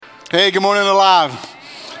Hey, good morning, Alive.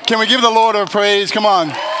 Can we give the Lord a praise? Come on.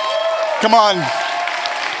 Come on.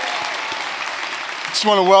 Just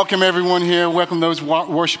want to welcome everyone here. Welcome those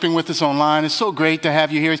worshiping with us online. It's so great to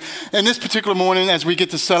have you here. And this particular morning, as we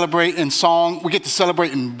get to celebrate in song, we get to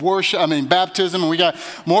celebrate in baptism, and we got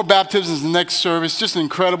more baptisms in the next service. Just an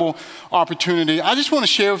incredible opportunity. I just want to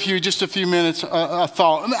share with you just a few minutes a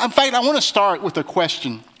thought. In fact, I want to start with a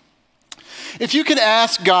question. If you could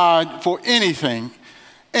ask God for anything,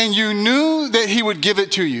 and you knew that he would give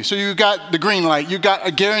it to you. So you got the green light, you got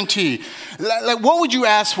a guarantee. Like what would you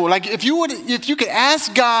ask for? Like if you could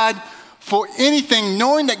ask God for anything,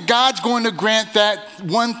 knowing that God's going to grant that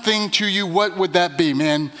one thing to you, what would that be,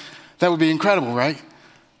 man? That would be incredible, right?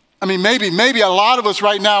 I mean, maybe a lot of us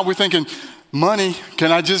right now, we're thinking, money,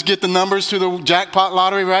 can I just get the numbers to the jackpot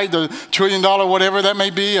lottery, right? The $1 trillion, whatever that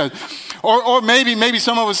may be. Or maybe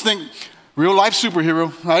some of us think, real life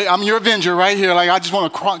superhero, right? I'm your Avenger right here. Like I just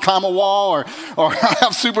want to climb a wall or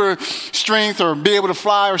have super strength or be able to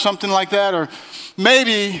fly or something like that. Or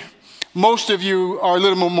maybe most of you are a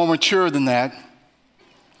little more mature than that.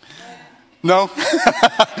 No?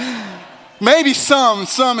 Maybe some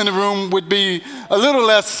in the room would be a little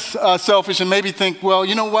less selfish and maybe think, well,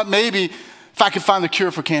 you know what? Maybe if I could find the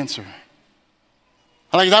cure for cancer.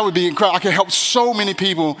 Like that would be incredible. I could help so many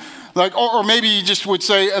people. Like, or maybe you just would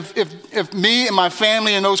say, if me and my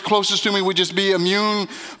family and those closest to me would just be immune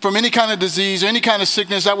from any kind of disease, or any kind of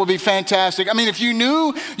sickness, that would be fantastic. I mean, if you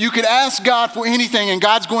knew you could ask God for anything and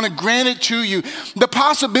God's going to grant it to you, the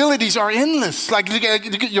possibilities are endless. Like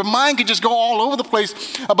your mind could just go all over the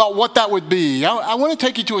place about what that would be. I want to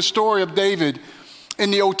take you to a story of David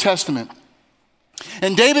in the Old Testament.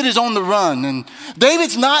 And David is on the run, and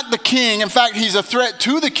David's not the king. In fact, he's a threat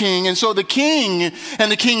to the king. And so the king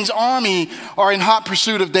and the king's army are in hot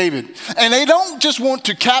pursuit of David. And they don't just want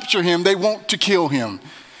to capture him, they want to kill him.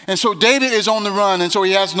 And so David is on the run, and so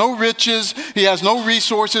he has no riches, he has no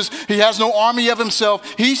resources, he has no army of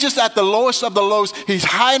himself. He's just at the lowest of the lows. He's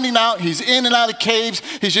hiding out, he's in and out of caves,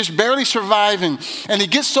 he's just barely surviving. And he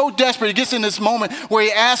gets so desperate, he gets in this moment where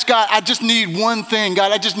he asks God, I just need one thing,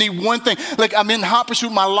 God, I just need one thing. Like I'm in hot pursuit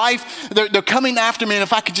of my life, they're coming after me, and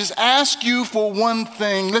if I could just ask you for one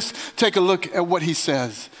thing. Let's take a look at what he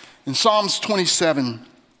says. In Psalms 27,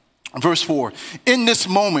 verse 4, in this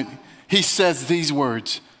moment, he says these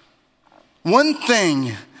words, one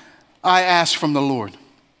thing I ask from the Lord,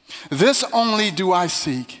 this only do I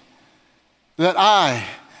seek, that I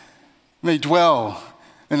may dwell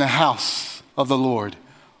in the house of the Lord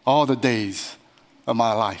all the days of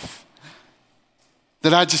my life.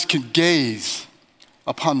 That I just can gaze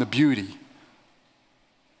upon the beauty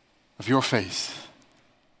of your face.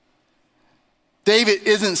 David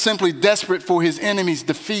isn't simply desperate for his enemy's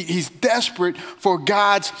defeat. He's desperate for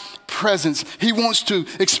God's presence. He wants to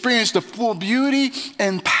experience the full beauty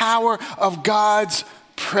and power of God's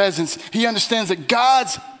presence. He understands that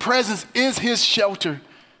God's presence is his shelter.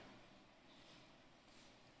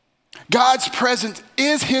 God's presence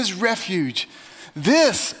is his refuge.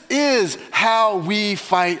 This is how we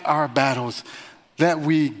fight our battles, that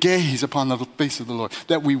we gaze upon the face of the Lord,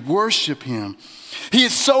 that we worship him. He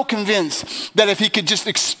is so convinced that if he could just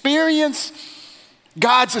experience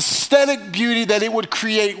God's aesthetic beauty, that it would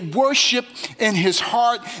create worship in his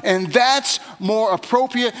heart, and that's more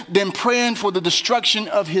appropriate than praying for the destruction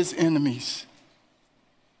of his enemies.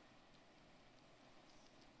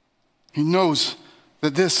 He knows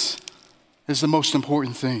that this is the most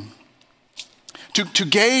important thing. To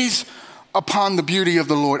gaze upon the beauty of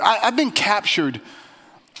the Lord. I've been captured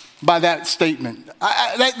by that statement.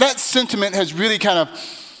 That sentiment has really kind of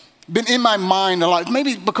been in my mind a lot.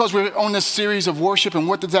 Maybe because we're on this series of worship, and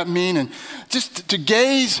what does that mean? And just to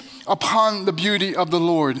gaze upon the beauty of the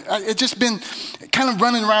Lord. It's just been kind of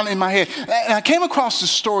running around in my head. And I came across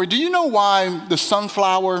this story. Do you know why the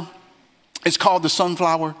sunflower is called the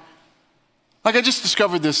sunflower? Like I just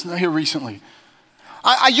discovered this here recently.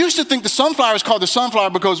 I used to think the sunflower is called the sunflower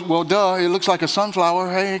because, well, duh, it looks like a sunflower.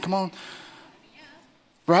 Hey, come on.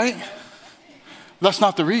 Right? That's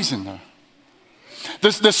not the reason, though.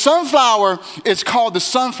 The sunflower is called the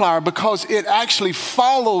sunflower because it actually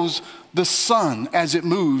follows the sun as it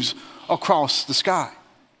moves across the sky.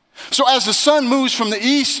 So as the sun moves from the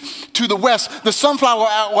east to the west, the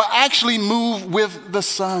sunflower will actually move with the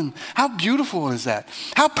sun. How beautiful is that?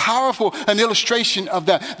 How powerful an illustration of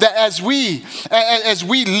that. That as we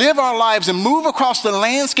live our lives and move across the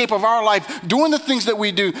landscape of our life, doing the things that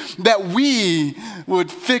we do, that we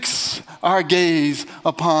would fix our gaze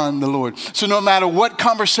upon the Lord. So no matter what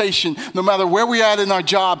conversation, no matter where we are in our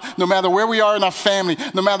job, no matter where we are in our family,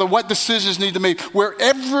 no matter what decisions need to make,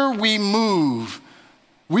 wherever we move,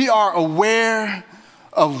 we are aware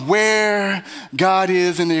of where God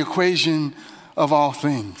is in the equation of all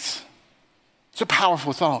things. It's a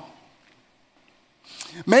powerful thought.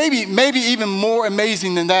 Maybe even more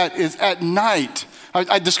amazing than that is at night.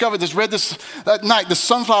 I discovered this, read this, at night the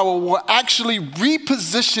sunflower will actually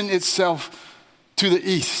reposition itself to the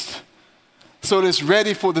east so that it's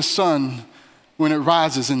ready for the sun when it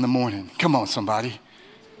rises in the morning. Come on, somebody.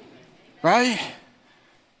 Right?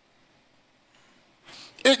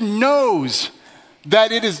 It knows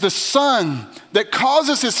that it is the sun that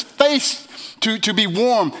causes its face to be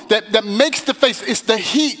warm, that makes the face. It's the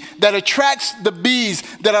heat that attracts the bees,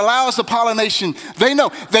 that allows the pollination. They know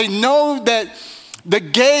that the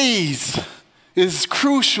gaze is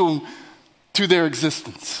crucial to their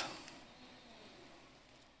existence.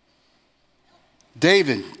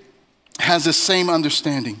 David has the same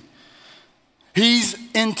understanding. He's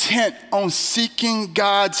intent on seeking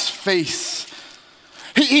God's face.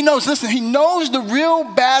 He knows, listen, he knows the real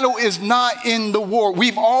battle is not in the war.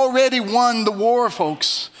 We've already won the war,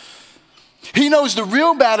 folks. He knows the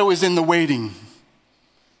real battle is in the waiting.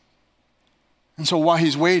 And so while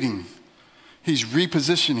he's waiting, he's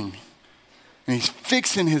repositioning and he's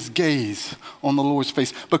fixing his gaze on the Lord's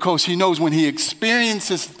face, because he knows when he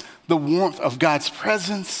experiences the warmth of God's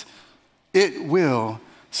presence, it will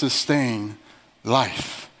sustain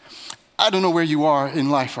life. I don't know where you are in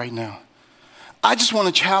life right now. I just want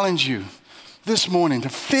to challenge you this morning to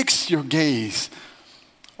fix your gaze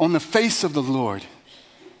on the face of the Lord,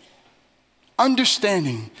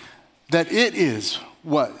 understanding that it is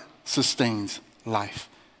what sustains life.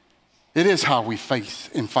 It is how we face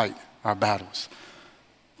and fight our battles.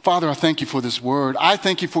 Father, I thank you for this word. I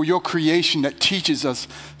thank you for your creation that teaches us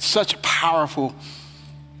such powerful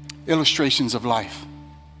illustrations of life.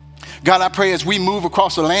 God, I pray as we move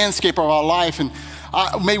across the landscape of our life, and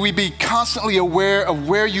may we be constantly aware of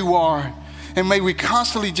where you are, and may we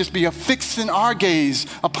constantly just be affixing our gaze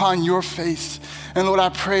upon your face. And Lord, I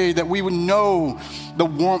pray that we would know the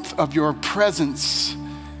warmth of your presence,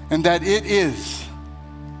 and that it is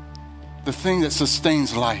the thing that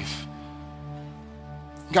sustains life.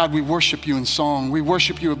 God, we worship you in song. We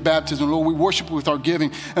worship you in baptism. Lord, we worship you with our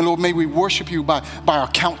giving. And Lord, may we worship you by our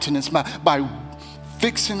countenance, by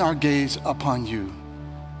fixing our gaze upon you.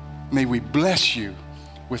 May we bless you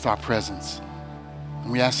with our presence.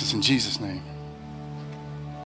 And we ask this in Jesus' name.